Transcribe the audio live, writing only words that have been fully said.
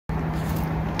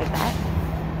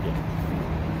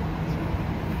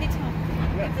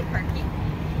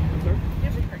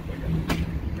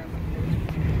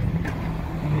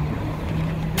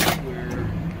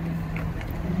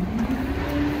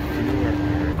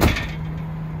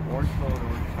totally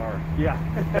works hard.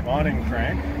 Yeah. Awning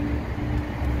crank.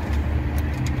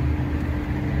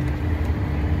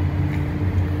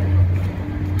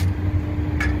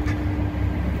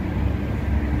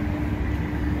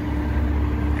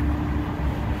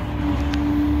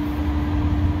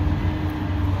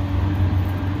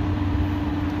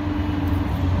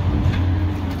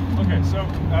 Okay, so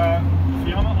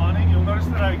Fiamma awning, you'll notice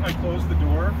that I closed the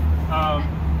door.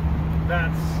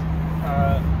 That's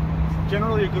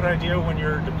generally a good idea when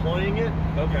you're deploying it.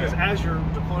 Okay. Because as you're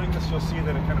deploying this, you'll see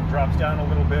that it kind of drops down a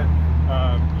little bit.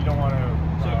 You don't want to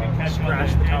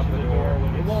scratch the top of the door.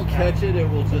 It won't catch it. It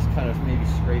will just kind of maybe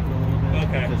scrape it a little bit.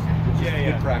 Okay. It's just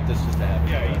good practice just to have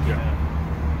it.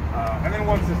 Yeah. And then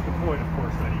once it's deployed, of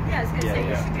course, then you. Yeah, I was gonna say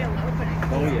you should be able to open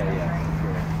it. Oh yeah.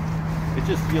 Sure. It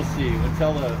just you'll see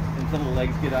until the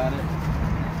legs get on it.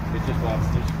 It just wants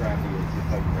to just grab you. It's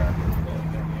just like grab you.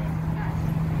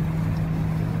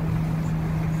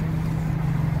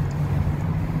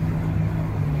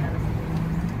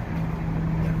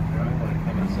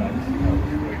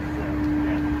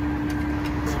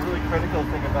 Critical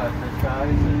thing about this,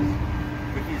 guys, is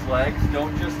with these legs,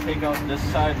 don't just take out this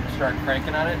side and start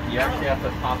cranking on it. You actually have to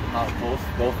pop them out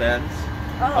both ends.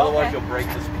 Otherwise, you'll break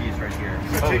this piece right here.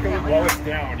 So take a look while it's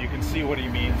down. You can see what he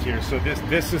means here. So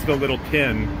this is the little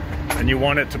pin, and you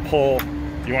want it to pull.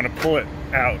 You want to pull it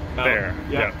out there.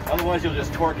 Yeah. Otherwise, you'll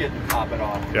just torque it and pop it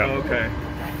off. Yeah. Okay.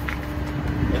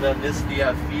 And then the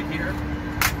feet here.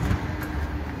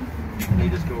 They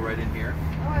just go right in here.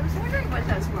 Oh, I was wondering what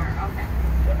those were. Okay.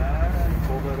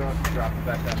 Pull that up, drop it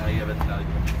back down. Now you have it. Now you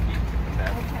put your feet in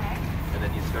that. Okay. And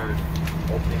then you start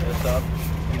opening this up.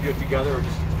 You do it together or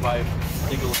just by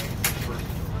single leg first.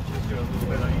 Just do a little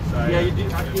bit on each side. Yeah, you do.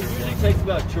 It usually takes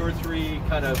about 2 or 3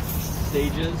 kind of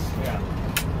stages. Yeah.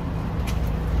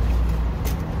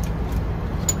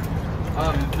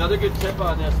 Another good tip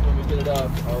on this when we get it up.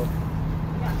 Yeah.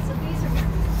 So these are going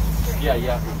to be straight. Yeah,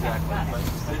 exactly.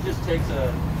 But it just takes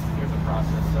here's a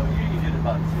process. So you did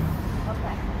about 2.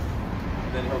 Okay.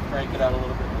 And then he'll crank it out a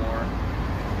little bit more.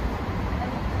 And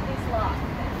these lock.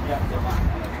 Yeah, they're locked.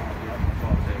 That's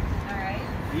all it takes. All right.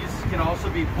 These can also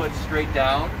be put straight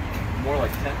down, more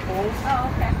like tent poles. Oh,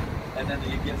 okay. And then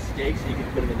you get stakes, you can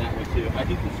put them in that way too. I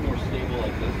think it's more stable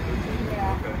like this.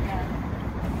 Yeah. Okay. Yeah.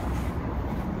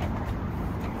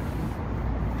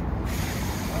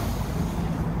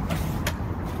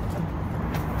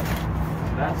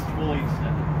 That's fully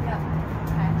extended. Yeah.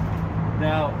 Okay.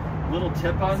 Now, little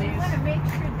tip on so these. You want to make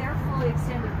sure they're fully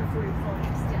extended before you fully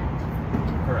extend.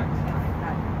 Correct.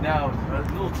 Now, a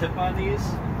little tip on these.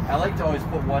 I like to always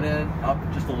put one end up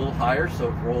just a little higher so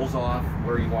it rolls off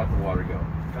where you want the water to go.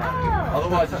 Oh.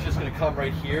 Otherwise, it's just going to come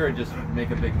right here and just make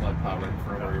a big mud pile right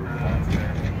for where you want it.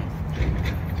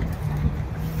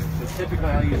 So typically,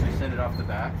 I usually send it off the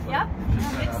back. Yep.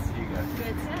 Just send it off to you guys.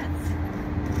 Good sense.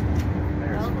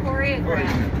 Well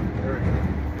choreographed.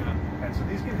 Yeah. And so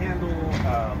these can handle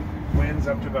winds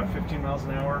up to about 15 miles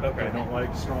an hour. Okay. They don't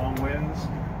like strong winds,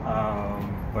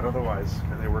 but otherwise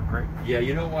they work great. Yeah,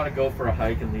 you don't want to go for a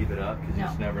hike and leave it up because you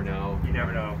just never know. You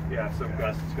never know. Yeah, some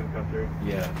gust is going to come through.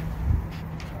 Yeah.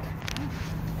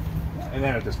 And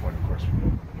then at this point, of course.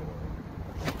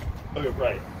 Okay,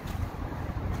 right.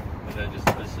 And then this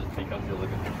becomes your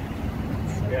living room.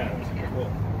 Yeah, that's cool.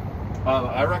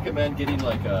 I recommend getting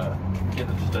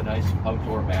getting just a nice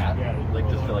outdoor mat, like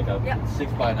just a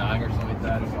 6x9 or something like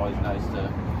that. It's always nice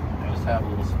to just have a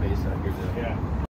little space out here to